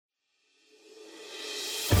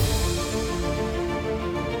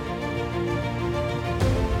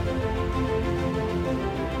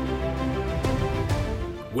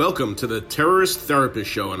Welcome to the Terrorist Therapist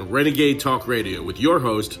Show on Renegade Talk Radio with your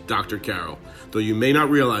host, Dr. Carol. Though you may not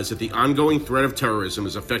realize that the ongoing threat of terrorism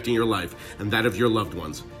is affecting your life and that of your loved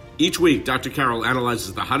ones. Each week, Dr. Carol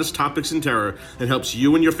analyzes the hottest topics in terror and helps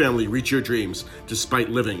you and your family reach your dreams despite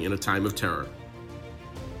living in a time of terror.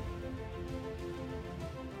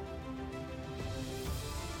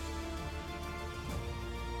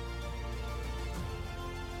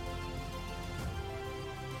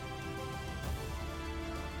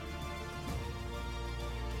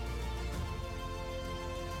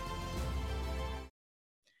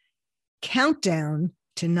 Countdown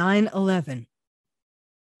to 9/11.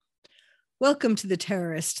 Welcome to the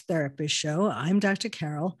Terrorist Therapist Show. I'm Dr.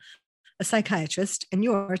 Carol, a psychiatrist and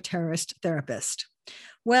your terrorist therapist.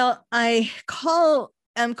 Well, I'm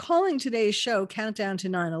calling today's show Countdown to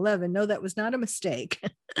 9/11. No, that was not a mistake.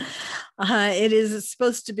 It is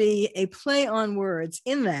supposed to be a play on words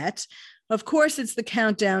in that, of course, it's the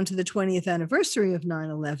countdown to the 20th anniversary of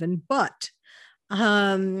 9/11, but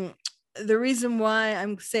the reason why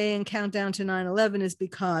I'm saying countdown to 9/11 is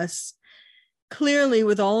because clearly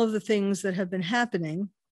with all of the things that have been happening,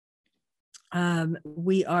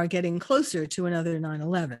 we are getting closer to another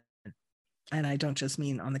 9/11. And I don't just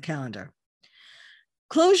mean on the calendar.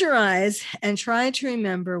 Close your eyes and try to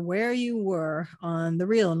remember where you were on the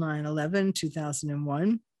real 9/11,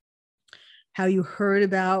 2001. How you heard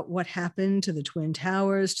about what happened to the Twin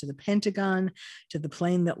Towers, to the Pentagon, to the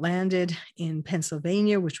plane that landed in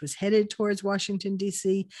Pennsylvania, which was headed towards Washington,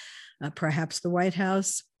 D.C., perhaps the White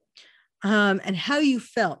House, and how you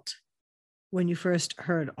felt when you first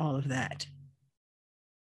heard all of that.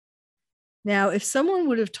 Now, if someone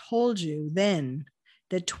would have told you then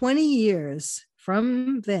that 20 years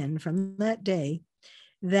from that day,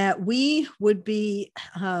 that we would be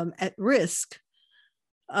at risk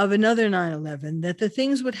of another 9/11, that the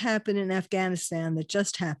things would happen in Afghanistan that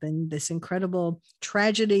just happened, this incredible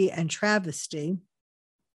tragedy and travesty,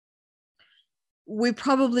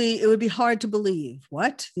 it would be hard to believe.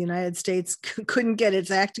 What? The United States couldn't get its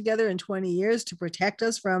act together in 20 years to protect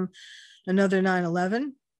us from another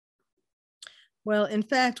 9/11? Well, in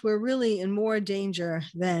fact, we're really in more danger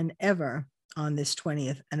than ever on this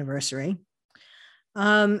 20th anniversary.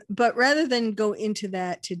 But rather than go into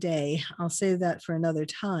that today, I'll save that for another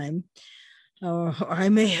time. Or I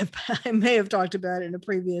may have talked about it in a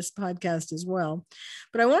previous podcast as well.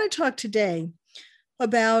 But I want to talk today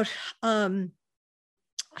about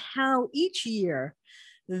how each year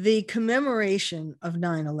the commemoration of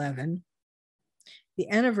 9/11, the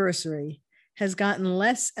anniversary, has gotten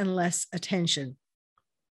less and less attention.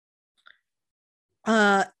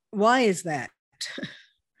 Why is that?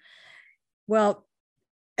 Well,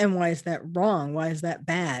 and why is that wrong? Why is that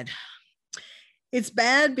bad? It's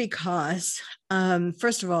bad because,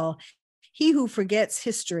 first of all, he who forgets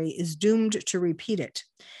history is doomed to repeat it.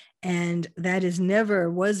 And that was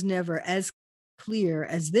never as clear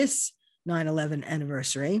as this 9/11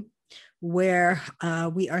 anniversary, where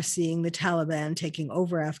we are seeing the Taliban taking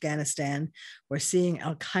over Afghanistan. We're seeing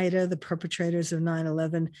Al-Qaeda, the perpetrators of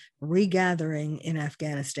 9/11, regathering in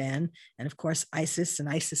Afghanistan. And of course, ISIS and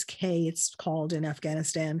ISIS-K, it's called in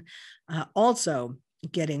Afghanistan, also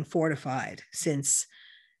getting fortified since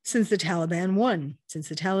the Taliban won, since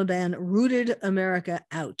the Taliban rooted America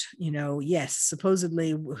out. Yes,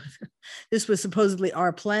 supposedly, this was supposedly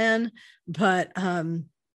our plan, but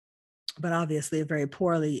obviously a very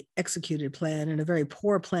poorly executed plan and a very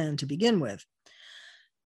poor plan to begin with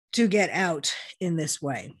to get out in this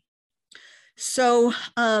way. So,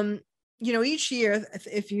 each year,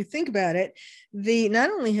 if you think about it,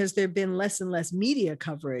 not only has there been less and less media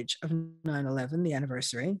coverage of 9/11, the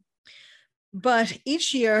anniversary, but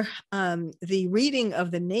each year the reading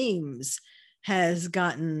of the names has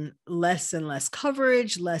gotten less and less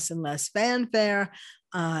coverage, less and less fanfare.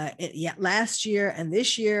 Last year and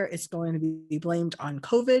this year, it's going to be blamed on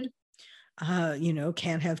COVID.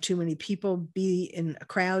 Can't have too many people be in a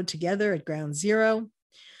crowd together at ground zero.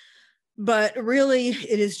 But really,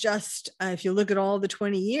 it is just, if you look at all the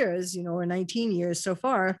 20 years, or 19 years so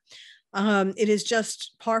far, it is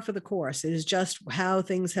just par for the course. It is just how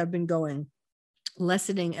things have been going,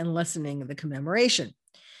 lessening and lessening the commemoration.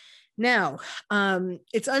 Now,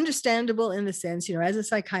 it's understandable in the sense, as a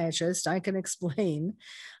psychiatrist, I can explain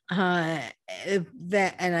that,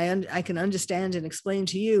 and I can understand and explain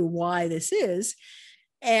to you why this is.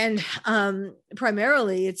 And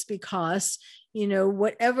primarily it's because,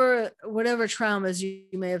 whatever traumas you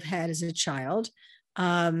may have had as a child,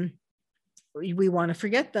 we want to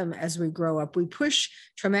forget them as we grow up. We push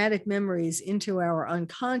traumatic memories into our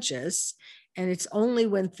unconscious, And it's only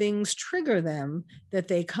when things trigger them that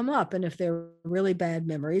they come up. And if they're really bad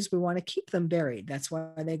memories, we want to keep them buried. That's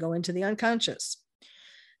why they go into the unconscious.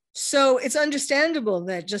 So it's understandable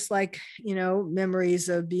that just like, memories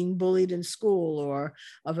of being bullied in school or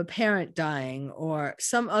of a parent dying or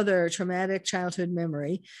some other traumatic childhood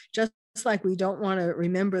memory, just like we don't want to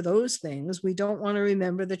remember those things, we don't want to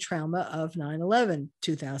remember the trauma of 9/11,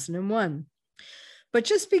 2001. But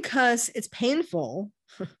just because it's painful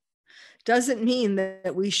doesn't mean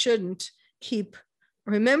that we shouldn't keep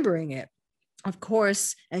remembering it, of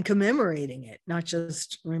course, and commemorating it, not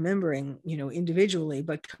just remembering, individually,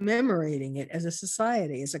 but commemorating it as a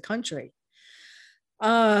society, as a country.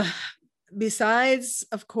 Besides,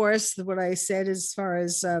 of course, what I said as far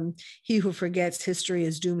as he who forgets history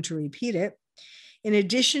is doomed to repeat it. In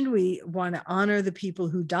addition, we want to honor the people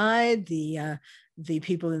who died, the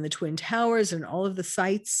people in the Twin Towers and all of the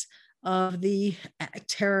sites of the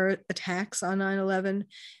terror attacks on 9/11,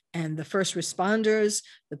 and the first responders,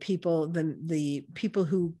 the people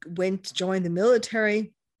who joined the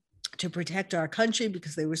military to protect our country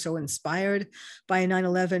because they were so inspired by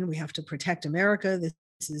 9/11. We have to protect America. This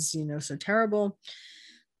is, so terrible.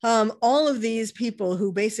 All of these people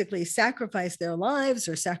who basically sacrifice their lives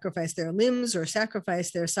or sacrifice their limbs or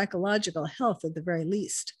sacrifice their psychological health at the very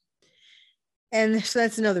least. And so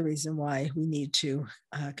that's another reason why we need to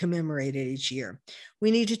commemorate it each year. We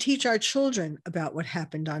need to teach our children about what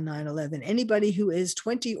happened on 9/11. Anybody who is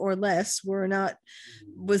 20 or less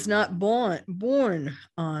was not born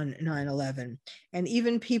on 9/11. And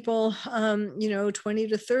even people, 20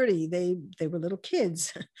 to 30, they were little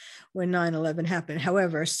kids when 9/11 happened.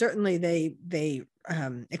 However, certainly they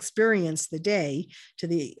experienced the day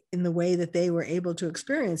in the way that they were able to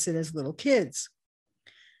experience it as little kids.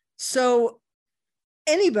 So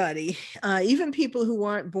anybody, even people who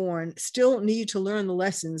aren't born, still need to learn the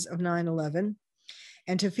lessons of 9/11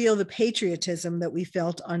 and to feel the patriotism that we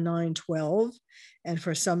felt on 9/12 and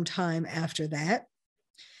for some time after that.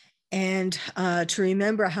 And to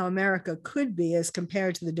remember how America could be as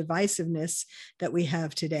compared to the divisiveness that we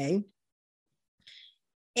have today.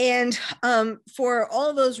 And for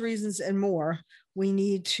all those reasons and more, we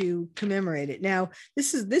need to commemorate it. Now,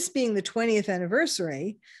 this being the 20th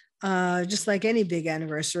anniversary, just like any big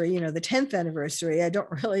anniversary, the 10th anniversary, I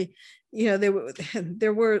don't really,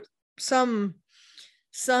 there were some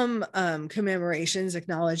commemorations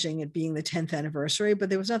acknowledging it being the 10th anniversary, but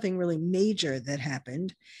there was nothing really major that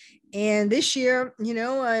happened. And this year, there's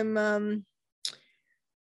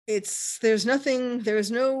nothing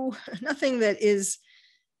that is,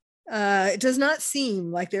 it does not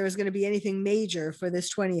seem like there is going to be anything major for this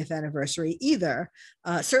 20th anniversary either.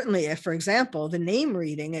 Certainly, if, for example, the name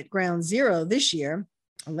reading at Ground Zero this year,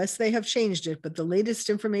 unless they have changed it, but the latest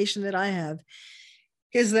information that I have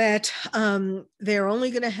is that they're only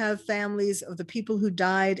going to have families of the people who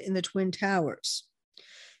died in the Twin Towers,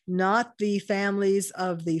 not the families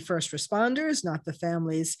of the first responders, not the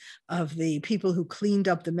families of the people who cleaned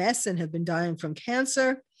up the mess and have been dying from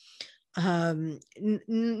cancer. No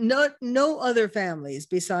other families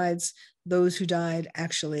besides those who died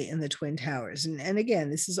actually in the Twin Towers. And again,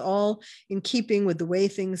 this is all in keeping with the way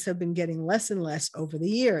things have been getting less and less over the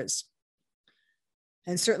years.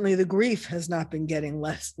 And certainly the grief has not been getting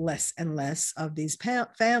less and less of these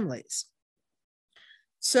families.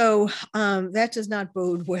 So that does not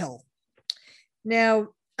bode well. Now,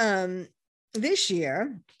 this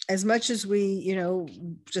year, as much as we,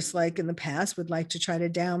 just like in the past, would like to try to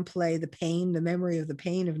downplay the memory of the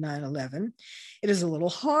pain of 9/11, it is a little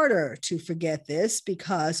harder to forget this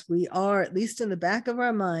because we are, at least in the back of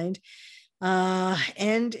our mind,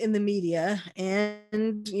 and in the media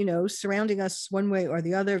and, surrounding us one way or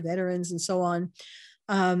the other, veterans and so on,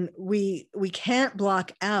 we can't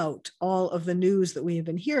block out all of the news that we have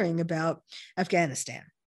been hearing about Afghanistan.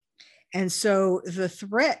 And so the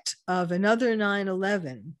threat of another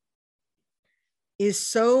 9/11 is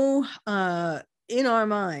so in our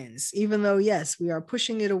minds, even though, yes, we are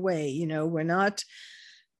pushing it away. We're not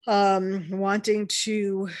wanting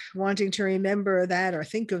to remember that or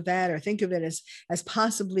think of it as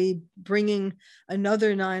possibly bringing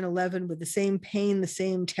another 9/11 with the same pain, the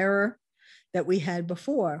same terror that we had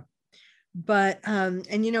before. But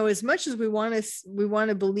as much as we want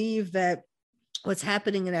to believe that what's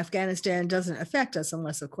happening in Afghanistan doesn't affect us,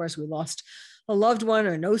 unless, of course, we lost a loved one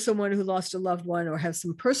or know someone who lost a loved one or have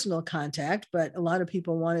some personal contact. But a lot of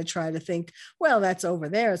people want to try to think, well, that's over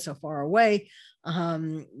there, it's so far away.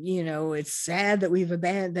 It's sad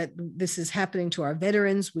that that this is happening to our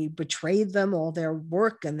veterans. We betrayed them, all their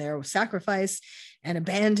work and their sacrifice, and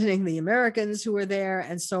abandoning the Americans who were there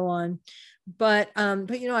and so on. But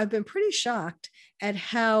I've been pretty shocked at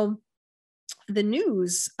how the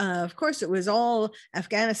news, of course, it was all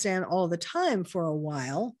Afghanistan all the time for a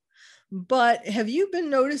while. But have you been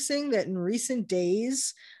noticing that in recent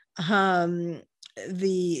days,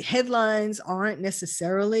 the headlines aren't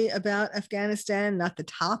necessarily about Afghanistan, not the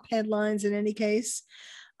top headlines in any case?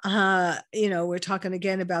 We're talking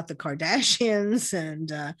again about the Kardashians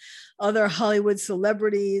and other Hollywood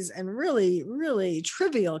celebrities and really, really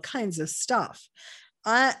trivial kinds of stuff.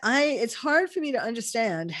 It's hard for me to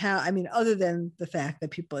understand how, other than the fact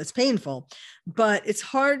that it's painful, but it's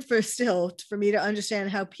hard for me to understand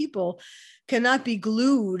how people cannot be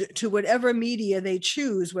glued to whatever media they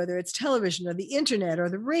choose, whether it's television or the internet or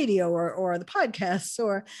the radio or the podcasts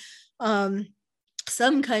or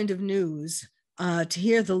some kind of news. To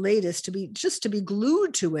hear the latest, to be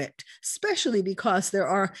glued to it, especially because there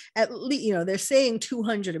are at least, they're saying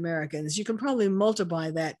 200 Americans. You can probably multiply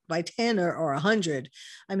that by 10 or 100.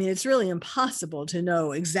 It's really impossible to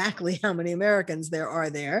know exactly how many Americans there are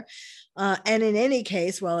there. And in any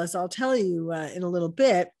case, well, as I'll tell you in a little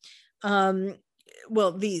bit, the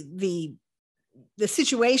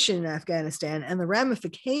situation in Afghanistan and the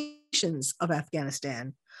ramifications of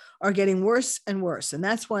Afghanistan are getting worse and worse. And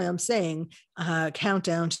that's why I'm saying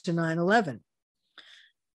countdown to 9/11.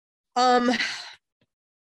 I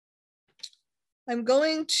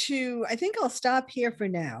think I'll stop here for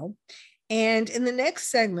now. And in the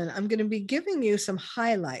next segment, I'm going to be giving you some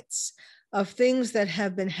highlights of things that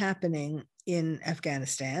have been happening in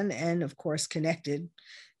Afghanistan and, of course, connected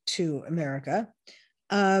to America.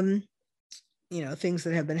 Things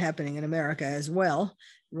that have been happening in America as well,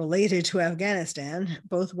 related to Afghanistan,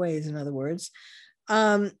 both ways, in other words.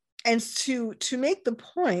 And to make the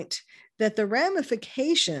point that the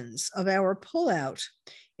ramifications of our pullout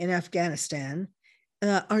in Afghanistan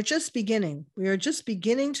are just beginning. We are just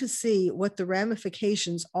beginning to see what the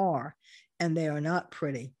ramifications are, and they are not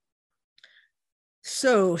pretty.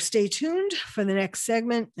 So stay tuned for the next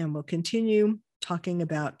segment, and we'll continue talking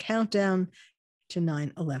about countdown to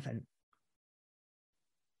 9/11.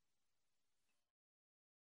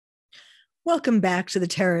 Welcome back to the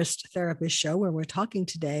Terrorist Therapist Show, where we're talking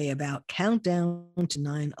today about countdown to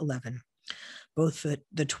 9/11, both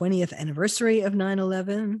the 20th anniversary of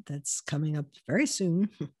 9/11, that's coming up very soon,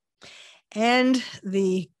 and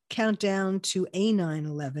the countdown to a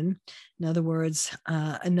 9/11. In other words,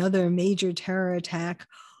 another major terror attack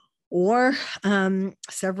or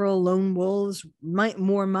several lone wolves,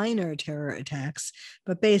 more minor terror attacks,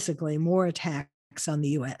 but basically more attacks on the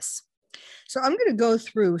U.S. So I'm going to go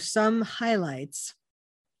through some highlights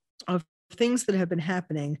of things that have been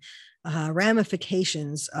happening,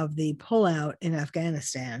 ramifications of the pullout in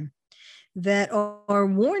Afghanistan that are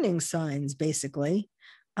warning signs, basically,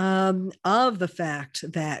 of the fact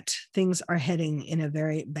that things are heading in a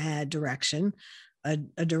very bad direction, a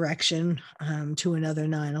direction to another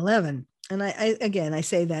 9/11. And I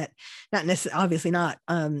say that not necessarily, obviously not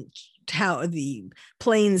the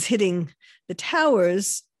planes hitting the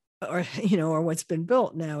towers or what's been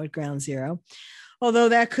built now at Ground Zero, although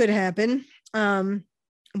that could happen.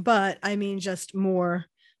 But just more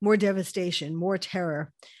devastation, more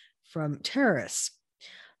terror from terrorists.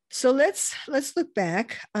 So let's look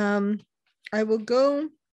back. I will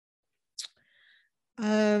go.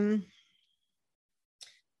 Let's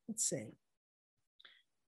see.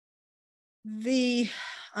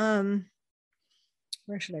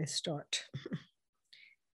 Where should I start?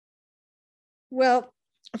 Well,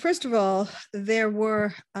 first of all, there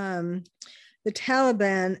were the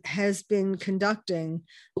Taliban has been conducting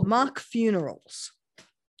mock funerals.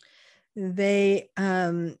 They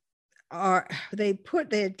had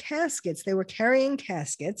caskets. They were carrying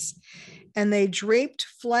caskets, and they draped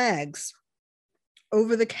flags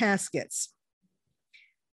over the caskets.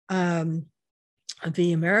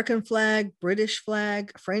 The American flag, British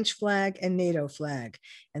flag, French flag, and NATO flag.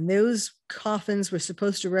 And those coffins were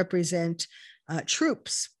supposed to represent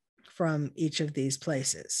troops from each of these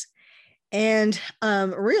places. And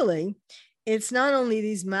really, it's not only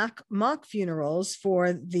these mock funerals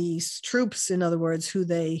for these troops, in other words, who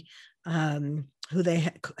they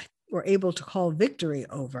were able to call victory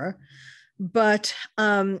over, but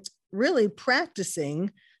really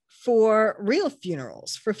practicing for real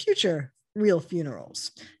funerals, for future real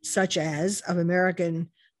funerals, such as of Americans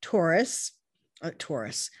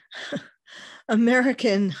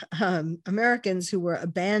who were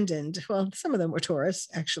abandoned. Well, some of them were tourists,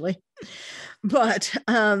 actually, but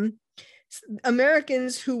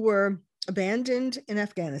Americans who were abandoned in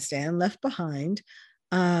Afghanistan, left behind,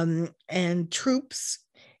 and troops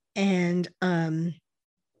and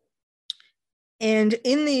And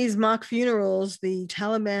in these mock funerals, the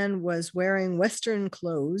Taliban was wearing Western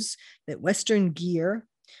clothes, that Western gear.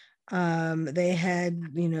 They had,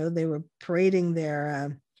 they were parading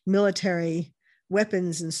their military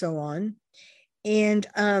weapons and so on. And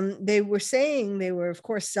they were saying, they were, of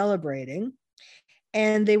course, celebrating.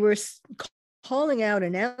 And they were calling out,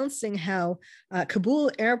 announcing how Kabul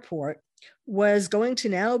airport was going to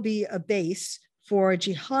now be a base for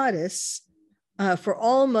jihadists, for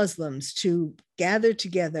all Muslims to gather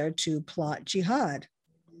together to plot jihad.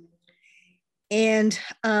 And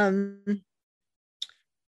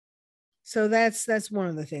so that's one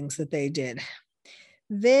of the things that they did.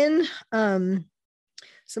 Then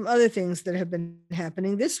some other things that have been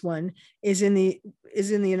happening. This one is in the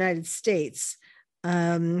United States.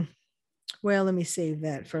 Well, let me save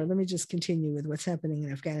that for. Let me just continue with what's happening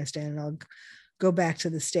in Afghanistan, and I'll go back to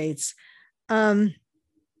the States.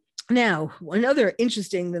 Now, another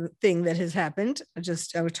interesting thing that has happened, I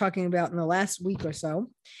was talking about in the last week or so,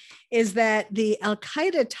 is that the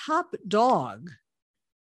Al-Qaeda top dog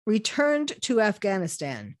returned to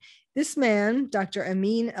Afghanistan. This man, Dr.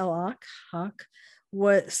 Amin al-Haq,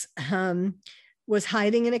 was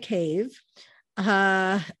hiding in a cave.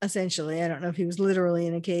 Essentially, I don't know if he was literally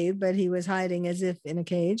in a cave, but he was hiding as if in a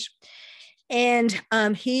cage. And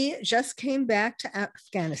he just came back to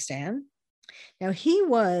Afghanistan. Now, he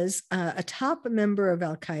was a top member of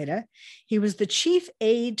Al-Qaeda. He was the chief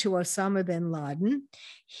aide to Osama bin Laden.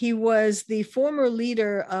 He was the former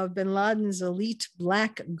leader of bin Laden's elite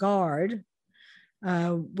Black Guard,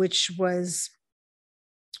 which was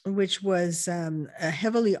a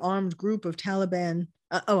heavily armed group of Taliban.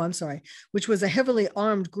 Which was a heavily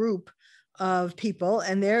armed group of people,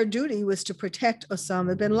 and their duty was to protect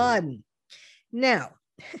Osama bin Laden. Now,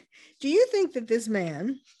 do you think that this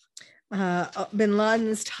man, bin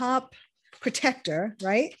Laden's top protector,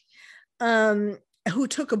 right, who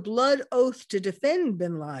took a blood oath to defend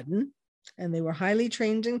bin Laden, and they were highly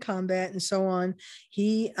trained in combat and so on,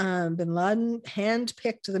 bin Laden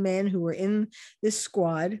handpicked the men who were in this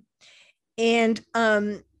squad, and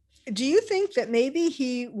do you think that maybe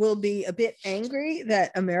he will be a bit angry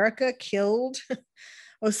that America killed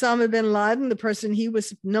Osama bin Laden, the person he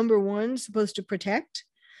was number one supposed to protect?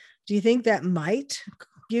 Do you think that might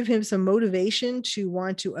give him some motivation to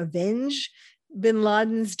want to avenge bin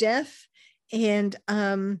Laden's death and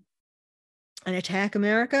attack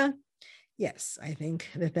America? Yes, I think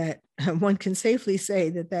that one can safely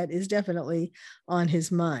say that is definitely on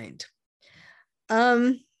his mind.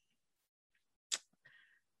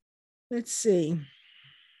 Let's see.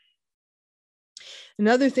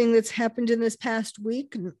 Another thing that's happened in this past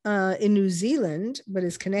week in New Zealand, but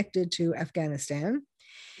is connected to Afghanistan,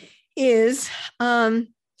 is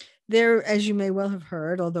there, as you may well have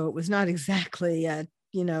heard, although it was not exactly,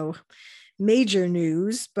 major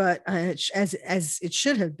news, but as it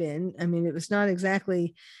should have been. I mean, it was not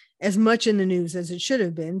exactly as much in the news as it should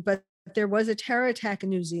have been, but there was a terror attack in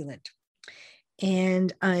New Zealand.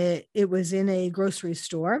 And it was in a grocery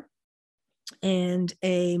store. And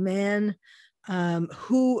a man a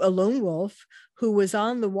lone wolf, who was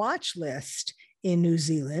on the watch list in New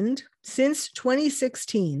Zealand since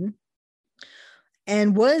 2016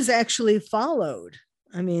 and was actually followed.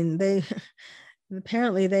 I mean,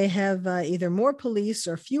 apparently they have either more police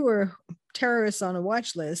or fewer terrorists on a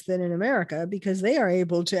watch list than in America, because they are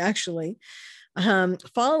able to actually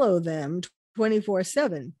follow them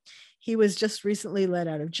 24/7. He was just recently let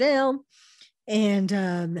out of jail.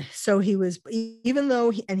 And so he was, even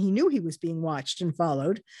though he knew he was being watched and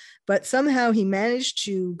followed, but somehow he managed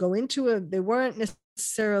to go into they weren't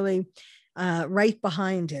necessarily right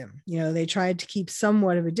behind him. They tried to keep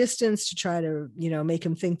somewhat of a distance to try to, make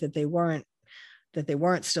him think that they weren't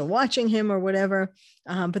still watching him or whatever.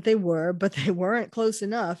 But they weren't close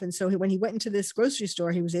enough. And so when he went into this grocery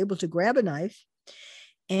store, he was able to grab a knife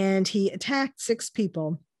and he attacked 6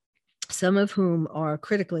 people, some of whom are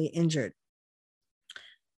critically injured.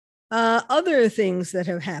 Other things that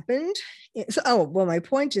have happened. My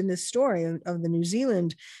point in this story of the New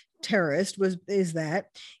Zealand terrorist is that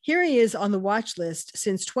here he is on the watch list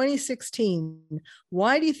since 2016.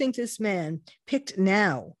 Why do you think this man picked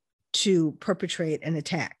now to perpetrate an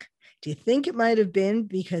attack? Do you think it might have been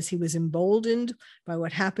because he was emboldened by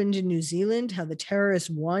what happened in New Zealand, how the terrorists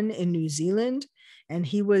won in New Zealand, and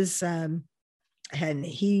he was and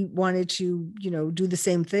he wanted to, do the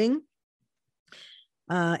same thing?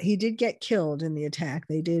 He did get killed in the attack.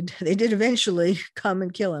 They did eventually come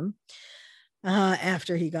and kill him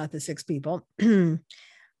after he got the 6 people.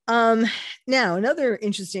 Now, another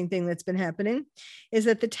interesting thing that's been happening is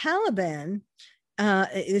that the Taliban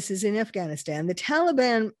this is in Afghanistan, the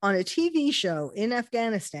Taliban on a TV show in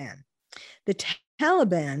Afghanistan, the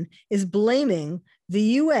Taliban is blaming the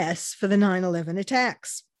US for the 9/11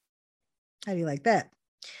 attacks. How do you like that?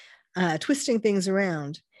 Twisting things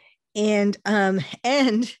around. And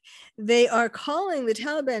they are calling, the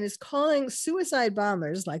Taliban is calling suicide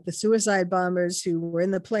bombers, like the suicide bombers who were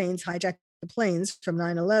in the planes, hijacked the planes from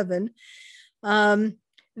 9/11.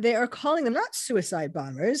 They are calling them not suicide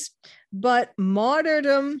bombers, but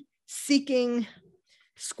martyrdom-seeking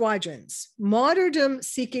squadrons.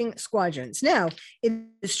 Martyrdom-seeking squadrons. Now, it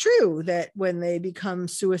is true that when they become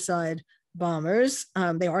suicide bombers,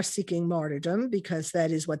 they are seeking martyrdom, because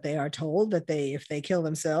that is what they are told, that if they kill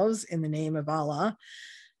themselves in the name of Allah,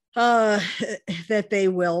 that they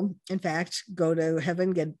will, in fact, go to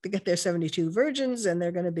heaven, get their 72 virgins, and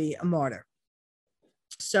they're going to be a martyr.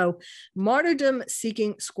 So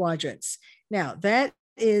martyrdom-seeking squadrons. Now, that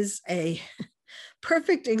is a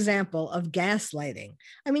perfect example of gaslighting.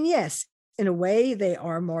 I mean, yes, in a way, they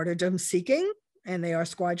are martyrdom-seeking, and they are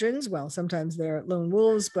squadrons. Well, sometimes they're lone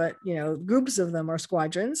wolves, but, groups of them are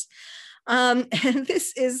squadrons. And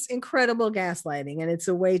this is incredible gaslighting. And it's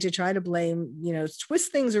a way to try to blame,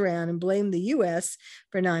 twist things around and blame the US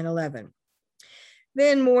for 9/11.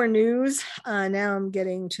 Then more news. Now I'm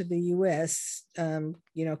getting to the US,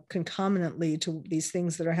 concomitantly to these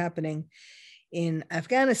things that are happening in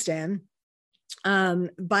Afghanistan.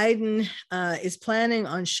 Biden is planning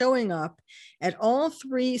on showing up at all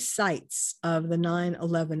 3 sites of the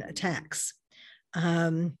 9/11 attacks.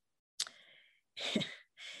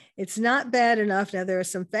 It's not bad enough. Now, there are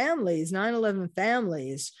some families, 9/11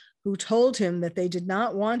 families, who told him that they did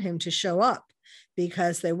not want him to show up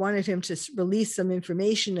because they wanted him to release some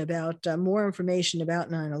information about, more information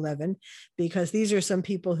about 9/11, because these are some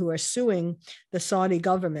people who are suing the Saudi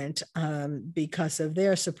government because of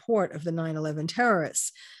their support of the 9/11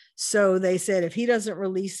 terrorists. So they said, if he doesn't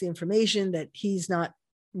release the information, that he's not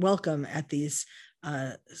welcome at these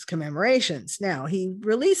commemorations. Now, he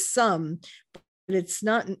released some, but it's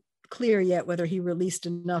not clear yet whether he released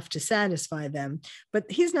enough to satisfy them. But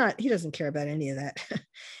he doesn't care about any of that.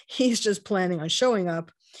 He's just planning on showing up.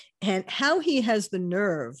 And how he has the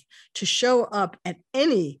nerve to show up at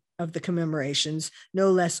any of the commemorations,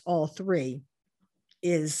 no less all 3,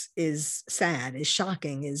 is sad, is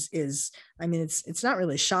shocking, I mean, it's not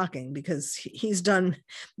really shocking, because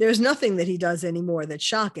there's nothing that he does anymore that's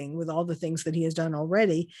shocking, with all the things that he has done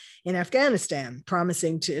already in Afghanistan,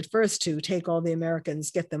 promising at first to take all the Americans,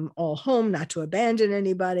 get them all home, not to abandon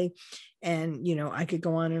anybody. And, I could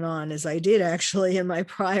go on and on, as I did actually in my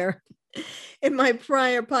prior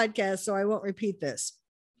podcast, so I won't repeat this.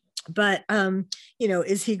 But,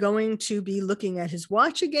 is he going to be looking at his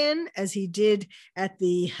watch again, as he did at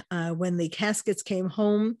when the caskets came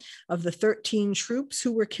home of the 13 troops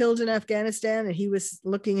who were killed in Afghanistan, and he was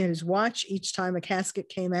looking at his watch each time a casket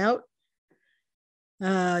came out?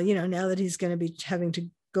 Now that he's going to be having to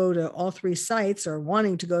go to all 3 sites, or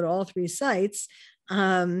wanting to go to all 3 sites,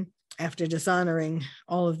 after dishonoring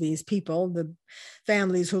all of these people, the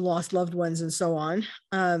families who lost loved ones and so on,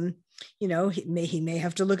 he may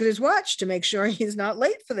have to look at his watch to make sure he's not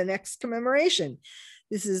late for the next commemoration.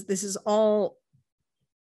 This is all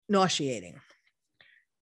nauseating.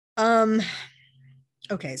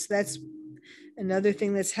 Okay, so that's another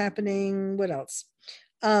thing that's happening. What else?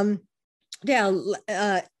 Last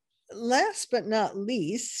but not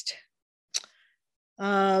least,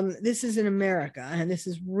 this is in America, and this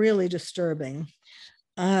is really disturbing.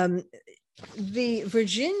 The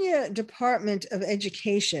Virginia Department of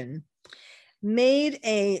Education made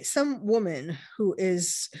some woman who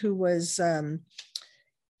was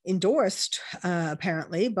endorsed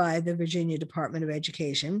apparently by the Virginia Department of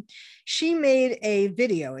Education. She made a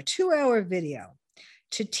 2-hour video,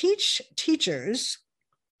 to teach teachers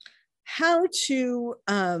how to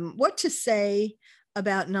what to say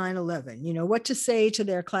about 9/11, what to say to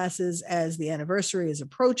their classes as the anniversary is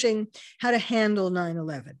approaching, how to handle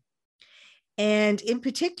 9/11. And in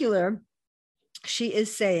particular, she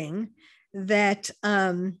is saying that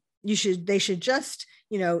they should just,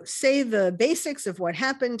 say the basics of what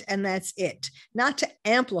happened, and that's it, not to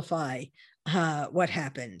amplify what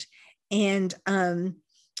happened. And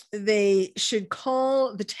they should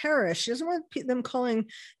call the terrorists. She doesn't want them calling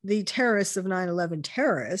the terrorists of 9/11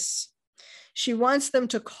 terrorists. She wants them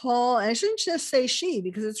to call, and I shouldn't just say she,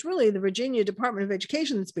 because it's really the Virginia Department of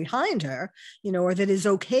Education that's behind her, or that is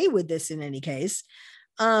okay with this in any case.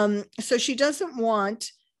 So she doesn't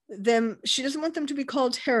want them to be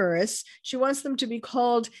called terrorists. She wants them to be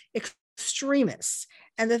called extremists.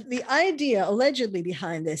 And the idea allegedly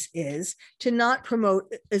behind this is to not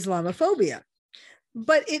promote Islamophobia.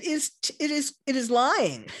 but it is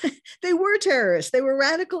lying. They were terrorists. They were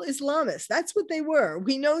radical Islamists. That's what they were.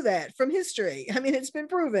 We know that from history. I mean, it's been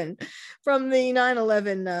proven from the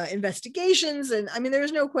 9/11 investigations. And I mean,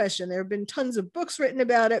 there's no question. There have been tons of books written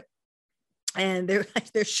about it. And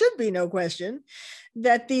there should be no question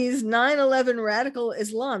that these 9/11 radical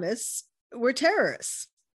Islamists were terrorists.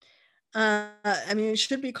 I mean, it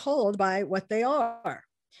should be called by what they are.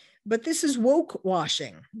 But this is woke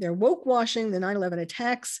washing. They're woke washing the 9/11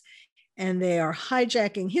 attacks, and they are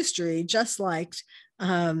hijacking history, just like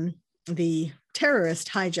the terrorist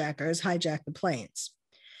hijackers hijacked the planes.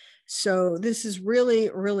 So this is really,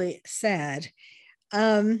 really sad.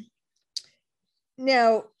 Now,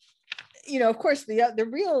 of course, the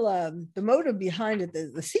real the motive behind it,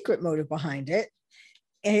 the secret motive behind it,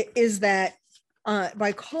 is that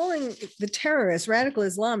by calling the terrorists radical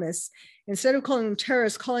Islamists, instead of calling them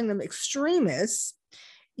terrorists, calling them extremists,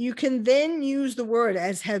 you can then use the word,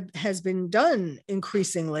 as has been done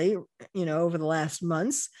increasingly, over the last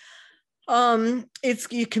months.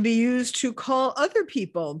 It can be used to call other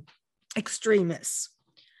people extremists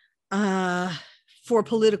for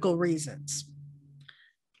political reasons.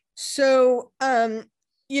 So,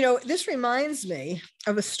 this reminds me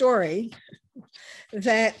of a story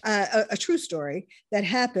that a true story that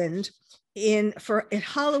happened at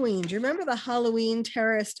Halloween. Do you remember the Halloween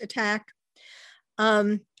terrorist attack?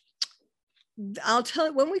 I'll tell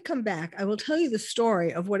you when we come back. I will tell you the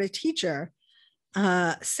story of what a teacher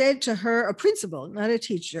said to her, a principal, not a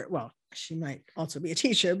teacher. Well, she might also be a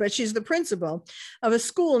teacher, but she's the principal of a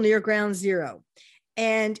school near Ground Zero,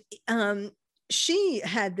 and she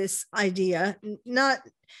had this idea, not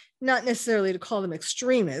necessarily to call them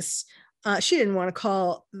extremists. She didn't want to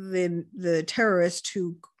call the terrorist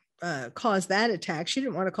who caused that attack. She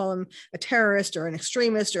didn't want to call him a terrorist or an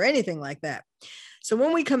extremist or anything like that. So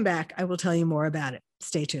when we come back, I will tell you more about it.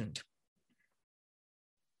 Stay tuned.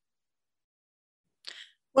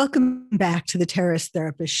 Welcome back to the Terrorist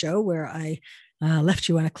Therapist Show, where I left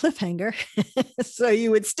you on a cliffhanger. So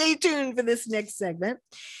you would stay tuned for this next segment.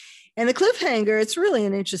 And the cliffhanger, it's really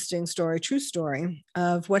an interesting story, true story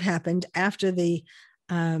of what happened after the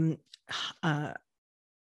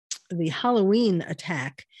Halloween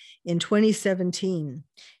attack in 2017.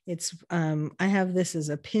 It's I have this as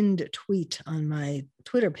a pinned tweet on my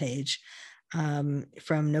Twitter page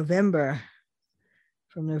from November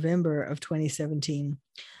of 2017.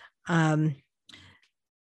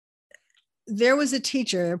 There was a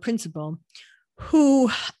teacher, a principal, who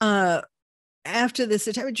after this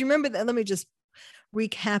attack, do you remember that? Let me just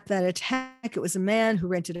recap that attack. It was a man who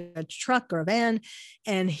rented a truck or a van,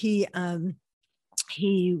 and he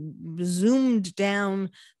zoomed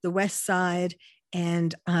down the west side,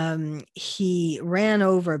 and he ran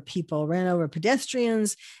over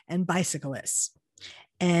pedestrians and bicyclists.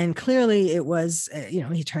 And clearly it was,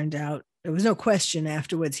 he turned out, there was no question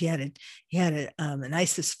afterwards. He had an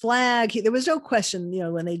ISIS flag. There was no question,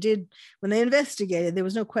 when they investigated, there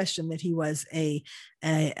was no question that he was a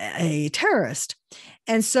terrorist.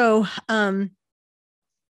 And so,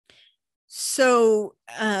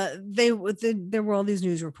 there were all these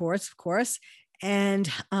news reports, of course.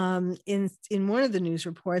 And in one of the news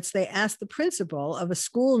reports, they asked the principal of a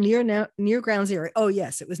school near Ground Zero. Oh,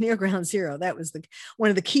 yes, it was near Ground Zero. That was one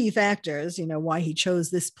of the key factors, why he chose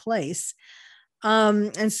this place.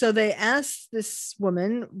 And so they asked this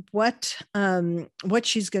woman what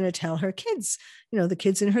she's going to tell her kids, the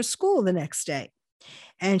kids in her school the next day.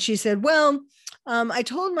 And she said, well, I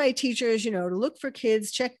told my teachers, to look for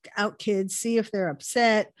kids, check out kids, see if they're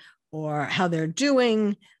upset or how they're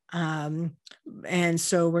doing. And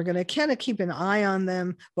so we're going to kind of keep an eye on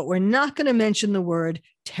them, but we're not going to mention the word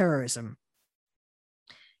terrorism.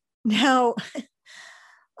 Now,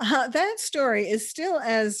 that story is still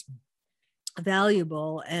as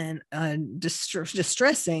valuable and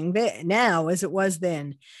distressing now as it was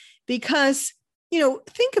then, because,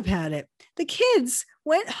 think about it. The kids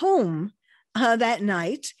went home that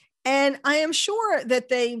night, and I am sure that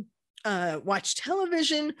they watched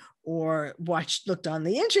television or looked on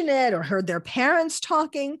the internet or heard their parents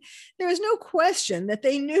talking. There is no question that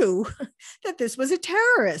they knew that this was a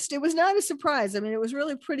terrorist. It was not a surprise. I mean, it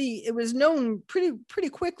was known pretty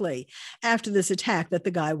quickly after this attack that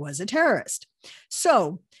the guy was a terrorist.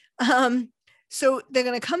 So they're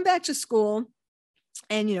going to come back to school,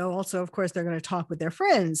 and, also, of course, they're going to talk with their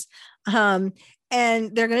friends. And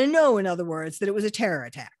they're going to know, in other words, that it was a terror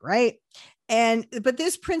attack, right? But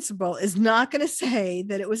this principal is not going to say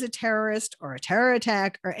that it was a terrorist or a terror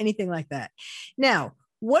attack or anything like that. Now,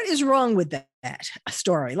 what is wrong with that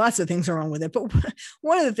story? Lots of things are wrong with it, but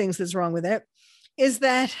one of the things that's wrong with it is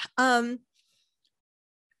that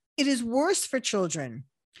it is worse for children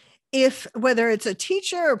if, whether it's a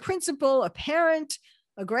teacher, a principal, a parent,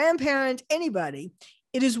 a grandparent, anybody,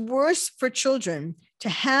 it is worse for children to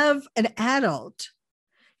have an adult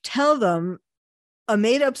tell them a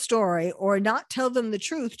made-up story or not tell them the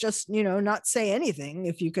truth, just, not say anything,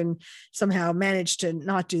 if you can somehow manage to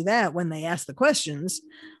not do that when they ask the questions.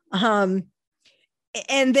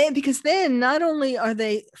 And then, because then not only are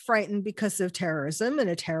they frightened because of terrorism and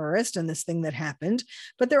a terrorist and this thing that happened,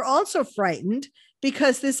 but they're also frightened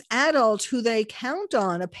because this adult who they count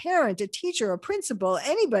on, a parent, a teacher, a principal,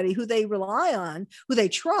 anybody who they rely on, who they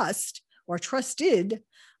trust or trusted,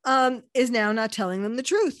 is now not telling them the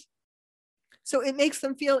truth. So it makes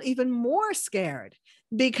them feel even more scared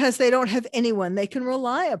because they don't have anyone they can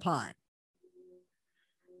rely upon.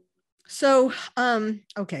 So,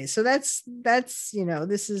 okay, so that's,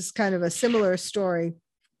 this is kind of a similar story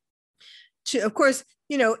to, of course,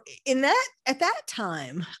 at that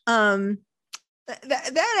time,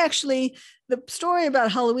 that actually, the story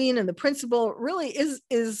about Halloween and the principal really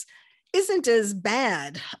isn't as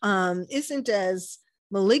bad, isn't as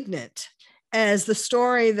malignant as the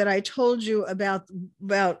story that I told you about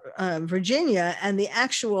Virginia and the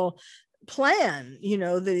actual plan,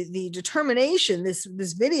 the determination,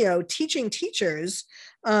 this video teaching teachers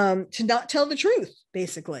to not tell the truth,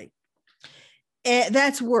 basically. And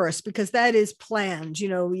that's worse because that is planned.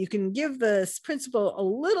 You can give the principal a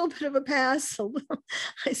little bit of a pass,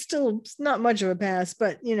 not much of a pass,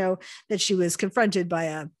 but that she was confronted by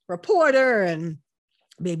a reporter and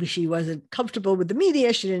maybe she wasn't comfortable with the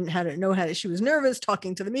media. She didn't know how to, she was nervous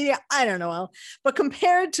talking to the media. I don't know. But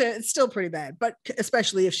compared to, it's still pretty bad, but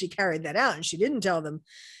especially if she carried that out and she didn't tell them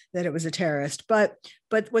that it was a terrorist. But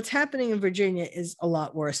what's happening in Virginia is a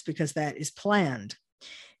lot worse because that is planned.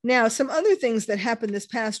 Now, some other things that happened this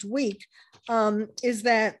past week is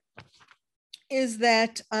that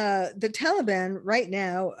the Taliban right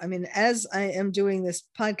now, as I am doing this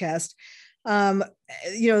podcast,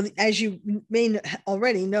 as you may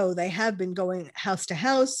already know, they have been going house to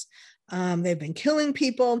house. They've been killing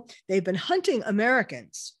people. They've been hunting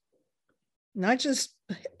Americans, not just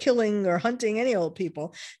killing or hunting any old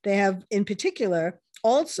people. They have, in particular,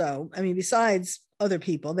 also, besides other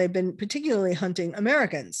people, they've been particularly hunting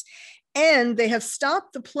Americans. And they have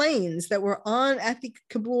stopped the planes that were at the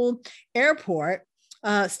Kabul airport,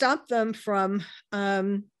 stopped them from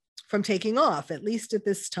taking off, at least at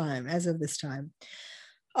this time, as of this time.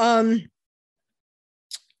 And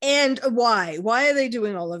why are they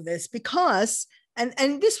doing all of this? Because,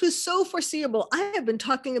 and this was so foreseeable. I have been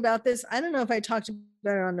talking about this. I don't know if I talked about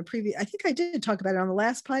it on the previous, I think I did talk about it on the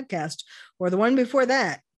last podcast or the one before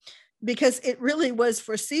that, because it really was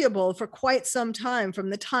foreseeable for quite some time, from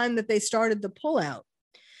the time that they started the pullout,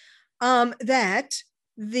 that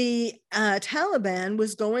the Taliban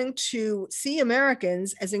was going to see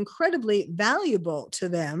Americans as incredibly valuable to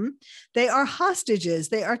them. They are hostages.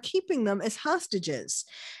 They are keeping them as hostages.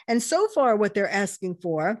 And so far, what they're asking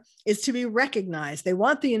for is to be recognized. They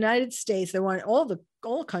want the United States, they want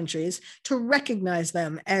all countries to recognize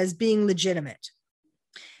them as being legitimate.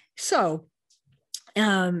 So,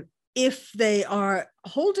 if they are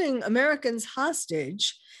holding Americans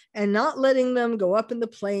hostage and not letting them go up in the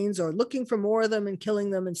planes, or looking for more of them and killing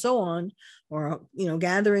them and so on, or,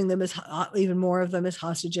 gathering them as even more of them as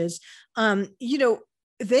hostages, they are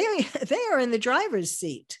in the driver's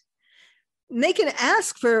seat. And they can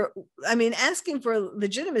ask for, asking for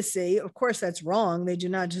legitimacy, of course, that's wrong. They do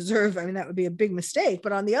not deserve, that would be a big mistake.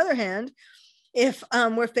 But on the other hand, if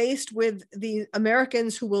we're faced with the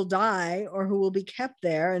Americans who will die or who will be kept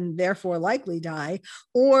there and therefore likely die,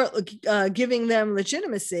 or giving them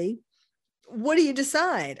legitimacy, what do you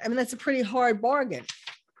decide? That's a pretty hard bargain.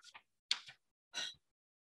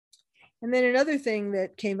 And then another thing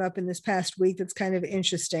that came up in this past week that's kind of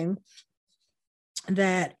interesting,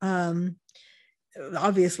 that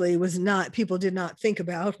obviously people did not think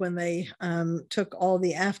about when they took all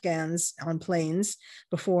the Afghans on planes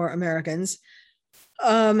before Americans.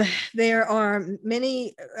 There are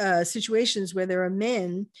many situations where there are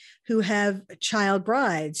men who have child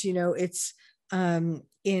brides. It's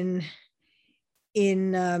in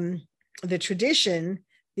the tradition,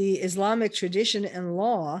 the Islamic tradition and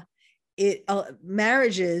law,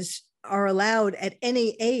 marriages are allowed at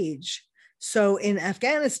any age. So in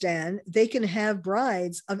Afghanistan, they can have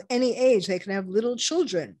brides of any age. They can have little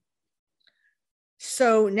children.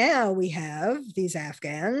 So now we have these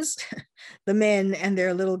Afghans, the men and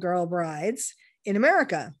their little girl brides in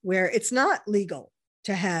America, where it's not legal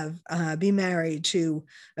to be married to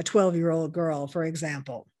a 12-year-old girl, for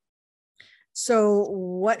example. So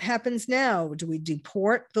what happens now? Do we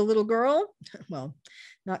deport the little girl? Well,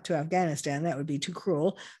 not to Afghanistan, that would be too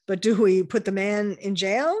cruel, but do we put the man in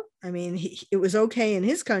jail? I mean, it was okay in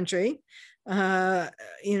his country. You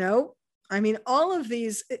know, I mean, all of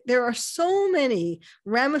these, there are so many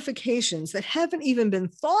ramifications that haven't even been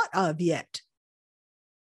thought of yet.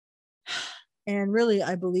 And really,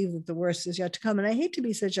 I believe that the worst is yet to come. And I hate to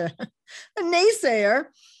be such a naysayer,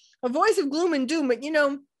 a voice of gloom and doom, but you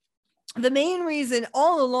know, the main reason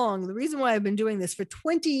all along, the reason why I've been doing this for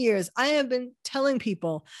 20 years, I have been telling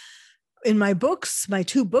people in my books, my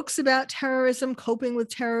 2 books about terrorism, Coping with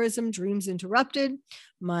Terrorism, Dreams Interrupted,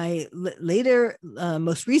 my later,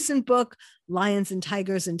 most recent book, Lions and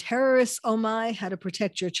Tigers and Terrorists, Oh My, How to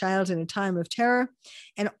Protect Your Child in a Time of Terror,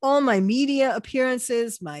 and all my media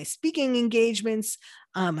appearances, my speaking engagements,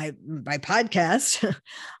 my podcast.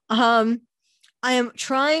 I am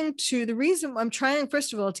trying to, the reason I'm trying,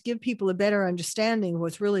 first of all, to give people a better understanding of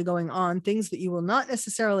what's really going on, things that you will not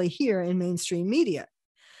necessarily hear in mainstream media.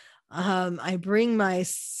 I bring my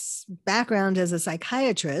background as a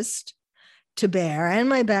psychiatrist to bear and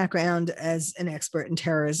my background as an expert in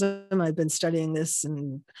terrorism. I've been studying this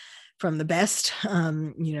from the best,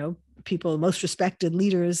 you know, people, most respected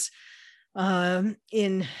leaders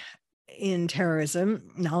in terrorism,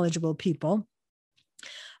 knowledgeable people.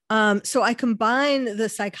 So I combine the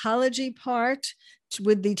psychology part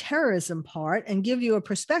with the terrorism part and give you a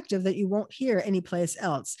perspective that you won't hear anyplace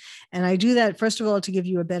else. And I do that, first of all, to give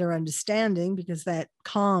you a better understanding, because that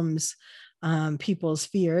calms people's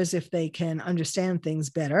fears if they can understand things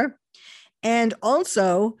better. And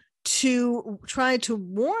also to try to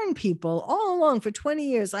warn people. All along for 20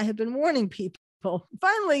 years, I have been warning people.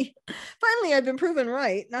 Finally, I've been proven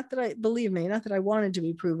right. Not that I wanted to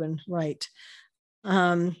be proven right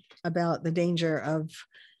about the danger of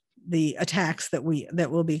the attacks that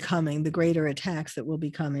will be coming, the greater attacks that will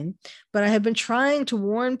be coming. But I have been trying to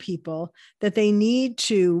warn people that they need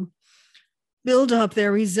to build up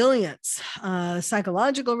their resilience,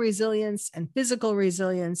 psychological resilience and physical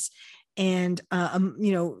resilience, and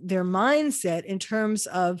you know, their mindset in terms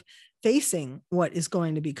of facing what is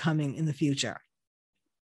going to be coming in the future.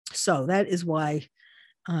 So that is why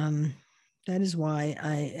I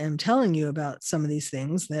am telling you about some of these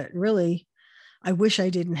things that really I wish I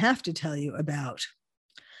didn't have to tell you about.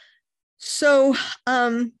 So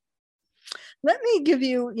let me give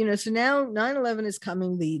you, you know, so now 9/11 is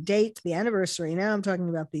coming, the date, the anniversary. Now I'm talking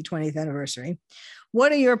about the 20th anniversary.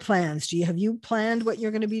 What are your plans? Have you planned what you're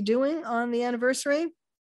going to be doing on the anniversary?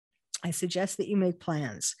 I suggest that you make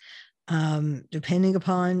plans, depending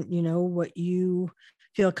upon, you know, what you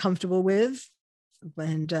feel comfortable with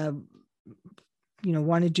and, you know,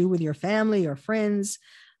 want to do with your family or friends.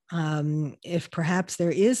 If perhaps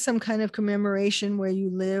there is some kind of commemoration where you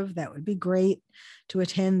live, that would be great to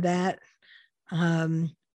attend that.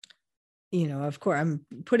 You know, of course, I'm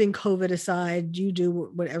putting COVID aside. You do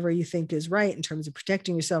whatever you think is right in terms of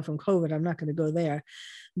protecting yourself from COVID. I'm not going to go there.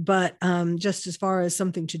 But just as far as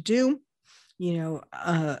something to do, you know,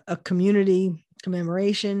 a community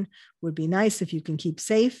commemoration would be nice if you can keep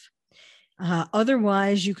safe.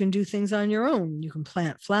 Otherwise, you can do things on your own. You can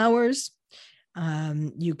plant flowers.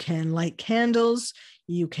 You can light candles.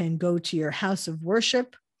 You can go to your house of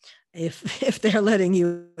worship if they're letting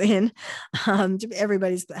you in.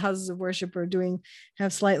 Everybody's houses of worship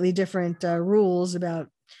have slightly different rules about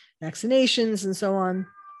vaccinations and so on.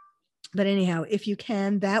 But anyhow, if you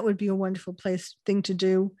can, that would be a wonderful thing to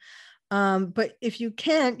do. But if you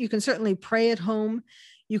can't, you can certainly pray at home.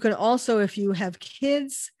 You can also, if you have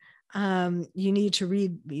kids, it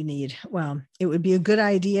would be a good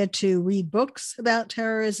idea to read books about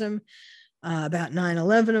terrorism, about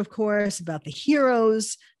 9/11, of course, about the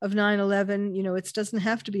heroes of 9/11. You know, it doesn't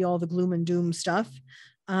have to be all the gloom and doom stuff.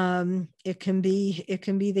 It can be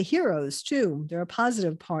the heroes too. There are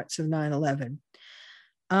positive parts of 9/11.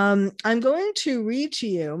 I'm going to read to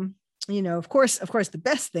you, you know, of course, the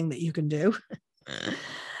best thing that you can do,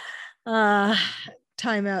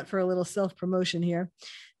 time out for a little self-promotion here.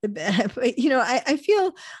 You know, I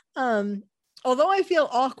feel, although I feel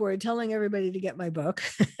awkward telling everybody to get my book,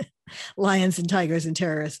 Lions and Tigers and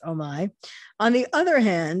Terrorists, Oh My. On the other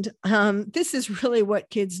hand, this is really what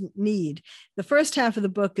kids need. The first half of the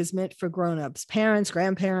book is meant for grownups, parents,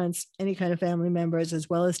 grandparents, any kind of family members, as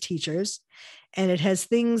well as teachers. And it has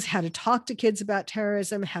things, how to talk to kids about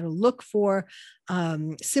terrorism, how to look for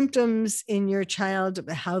symptoms in your child,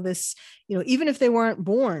 how this, you know, even if they weren't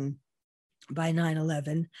born by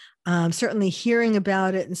 9/11, certainly hearing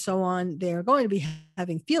about it and so on, they're going to be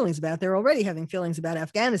having feelings about it. They're already having feelings about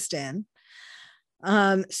Afghanistan.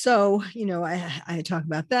 So, I talk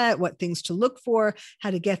about that, what things to look for,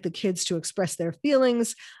 how to get the kids to express their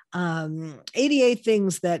feelings, 88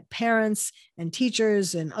 things that parents and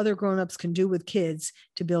teachers and other grownups can do with kids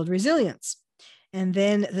to build resilience. And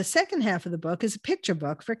then the second half of the book is a picture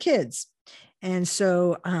book for kids. And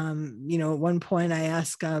so, at one point I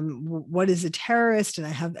ask, what is a terrorist? And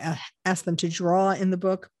I have asked them to draw in the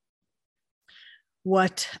book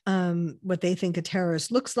what they think a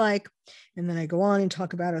terrorist looks like. And then I go on and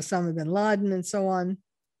talk about Osama bin Laden and so on.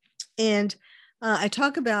 And I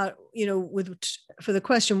talk about, for the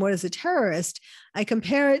question, what is a terrorist? I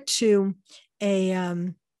compare it to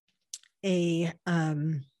a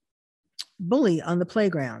bully on the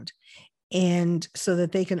playground. And so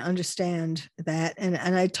that they can understand that. And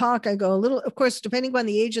I go a little, of course, depending on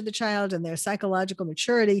the age of the child and their psychological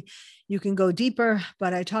maturity, you can go deeper,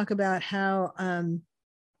 but I talk about how,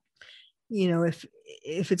 if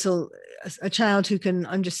it's a child who can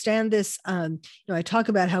understand this, I talk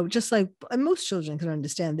about how, just like most children can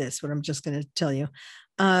understand this, what I'm just going to tell you,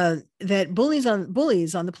 that bullies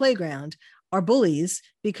on the playground are bullies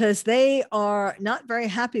because they are not very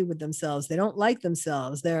happy with themselves. They don't like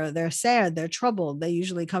themselves. They're sad. They're troubled. They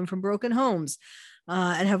usually come from broken homes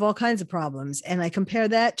and have all kinds of problems. And I compare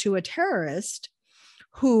that to a terrorist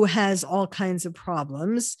who has all kinds of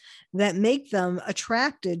problems that make them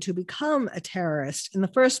attracted to become a terrorist in the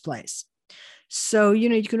first place. So,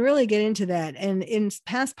 you can really get into that. And in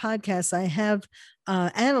past podcasts, I have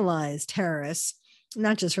analyzed terrorists,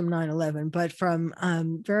 not just from 9/11, but from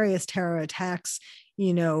various terror attacks,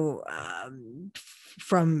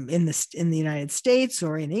 from in the United States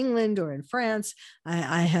or in England or in France.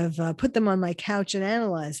 I have put them on my couch and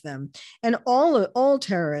analyzed them. And all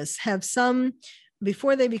terrorists have some,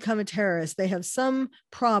 before they become a terrorist, they have some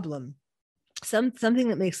problem, something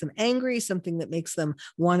that makes them angry, something that makes them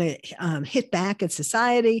want to hit back at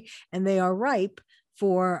society, and they are ripe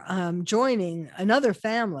for joining another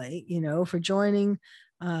family, for joining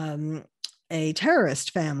a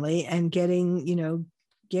terrorist family and getting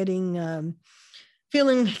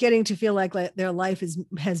to feel like their life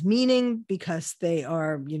has meaning because they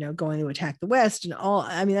are, going to attack the West and all.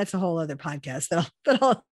 I mean, that's a whole other podcast that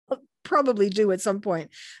I'll probably do at some point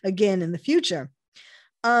again in the future.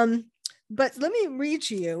 But let me read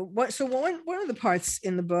to you one of the parts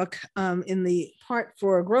in the book, in the part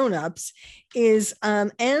for grownups, is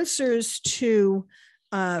answers to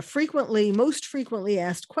most frequently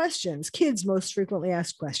asked questions, kids' most frequently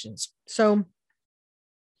asked questions. So,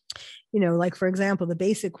 like, for example, the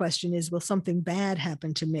basic question is, will something bad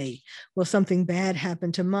happen to me? Will something bad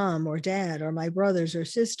happen to mom or dad or my brothers or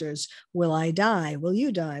sisters? Will I die? Will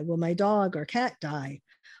you die? Will my dog or cat die?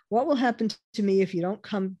 What will happen to me if you don't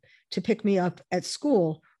come to pick me up at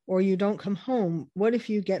school or you don't come home? What if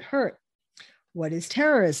you get hurt? What is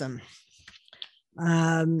terrorism?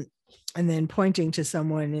 And then pointing to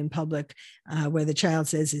someone in public where the child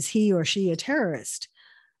says, is he or she a terrorist?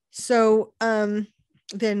 So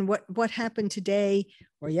then what happened today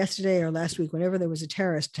or yesterday or last week, whenever there was a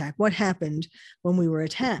terrorist attack? What happened when we were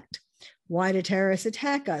attacked? Why do terrorists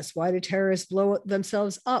attack us? Why do terrorists blow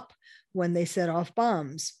themselves up when they set off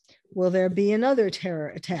bombs? Will there be another terror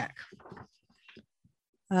attack?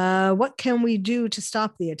 What can we do to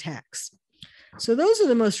stop the attacks? So those are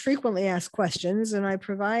the most frequently asked questions, and I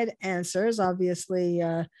provide answers. Obviously,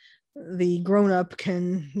 the grown-up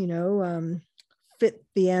can, fit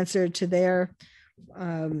the answer to their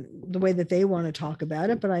the way that they want to talk about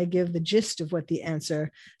it, but I give the gist of what the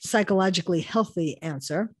psychologically healthy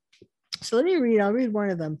answer. So I'll read one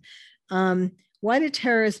of them. Why do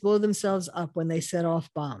terrorists blow themselves up when they set off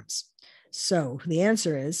bombs? So the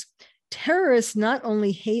answer is, terrorists not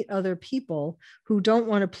only hate other people who don't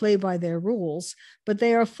want to play by their rules, but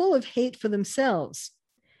they are full of hate for themselves.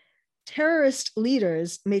 Terrorist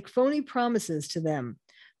leaders make phony promises to them.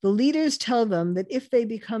 The leaders tell them that if they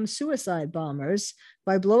become suicide bombers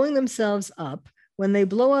by blowing themselves up, when they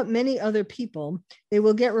blow up many other people, they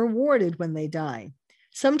will get rewarded when they die.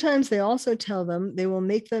 Sometimes they also tell them they will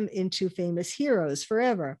make them into famous heroes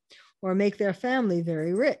forever, or make their family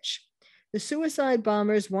very rich. The suicide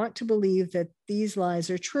bombers want to believe that these lies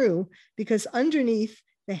are true because underneath,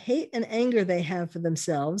 the hate and anger they have for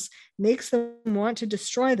themselves makes them want to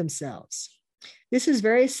destroy themselves. This is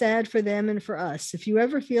very sad for them and for us. If you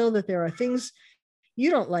ever feel that there are things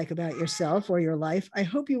you don't like about yourself or your life, I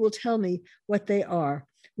hope you will tell me what they are.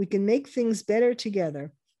 We can make things better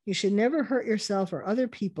together. You should never hurt yourself or other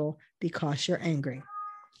people because you're angry.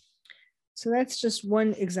 So that's just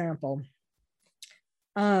one example.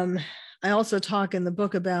 I also talk in the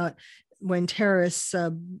book about when terrorists,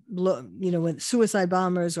 when suicide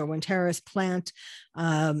bombers or when terrorists plant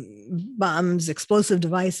bombs, explosive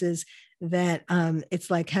devices, that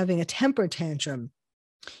it's like having a temper tantrum,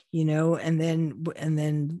 and then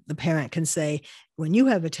the parent can say, when you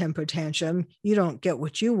have a temper tantrum, you don't get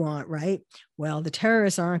what you want, right? Well, the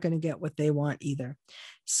terrorists aren't going to get what they want either.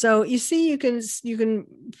 So you see, you can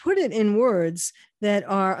put it in words that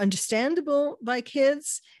are understandable by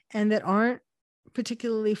kids and that aren't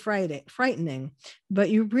particularly frightening, but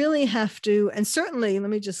you really have to. And certainly,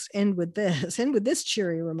 let me just end with this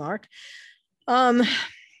cheery remark,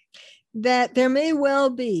 that there may well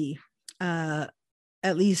be at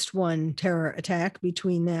least one terror attack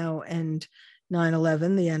between now and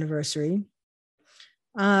 9/11, the anniversary.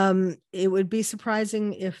 It would be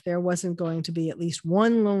surprising if there wasn't going to be at least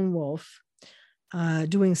one lone wolf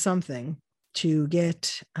doing something to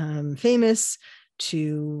get famous,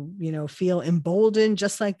 to feel emboldened,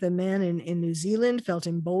 just like the man in New Zealand felt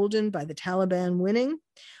emboldened by the Taliban winning.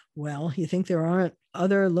 Well, you think there aren't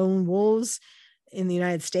other lone wolves in the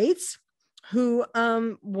United States who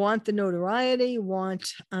want the notoriety,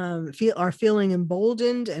 are feeling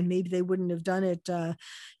emboldened, and maybe they wouldn't have done it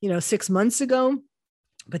 6 months ago,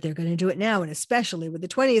 but they're going to do it now. And especially with the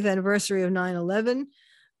 20th anniversary of 9/11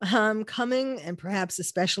 coming, and perhaps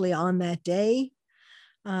especially on that day,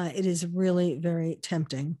 it is really very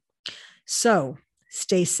tempting. So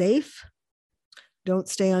stay safe. Don't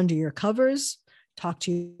stay under your covers. Talk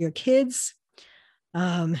to your kids.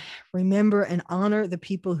 Remember and honor the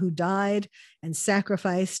people who died and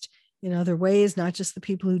sacrificed in other ways, not just the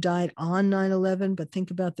people who died on 9/11, but think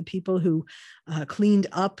about the people who cleaned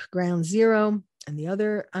up Ground Zero and the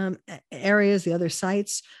other areas, the other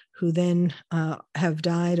sites, who then have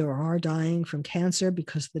died or are dying from cancer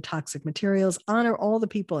because of the toxic materials. Honor all the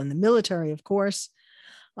people in the military, of course.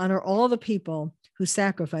 Honor all the people who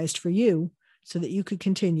sacrificed for you so that you could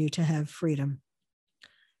continue to have freedom.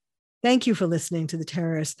 Thank you for listening to the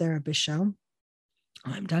Terrorist Therapist Show.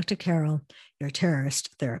 I'm Dr. Carol, your terrorist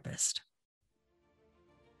therapist.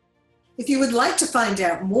 If you would like to find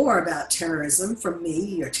out more about terrorism from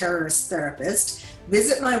me, your terrorist therapist,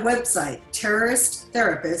 visit my website,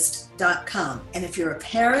 terroristtherapist.com. And if you're a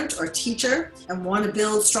parent or teacher and want to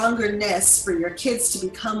build stronger nests for your kids to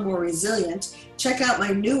become more resilient, check out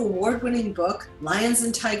my new award-winning book, Lions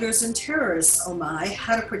and Tigers and Terrorists, Oh My,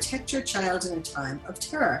 How to Protect Your Child in a Time of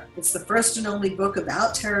Terror. It's the first and only book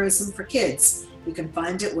about terrorism for kids. You can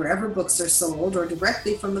find it wherever books are sold or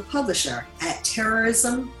directly from the publisher at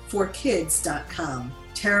terrorismforkids.com.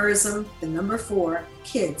 Terrorism, 4,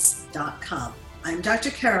 kids.com. I'm Dr.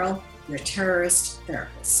 Carol, your terrorist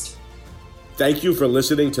therapist. Thank you for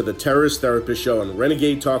listening to the Terrorist Therapist Show on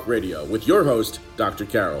Renegade Talk Radio with your host, Dr.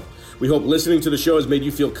 Carol. We hope listening to the show has made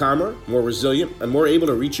you feel calmer, more resilient, and more able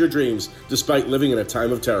to reach your dreams despite living in a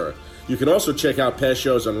time of terror. You can also check out past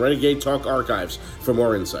shows on Renegade Talk Archives for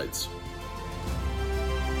more insights.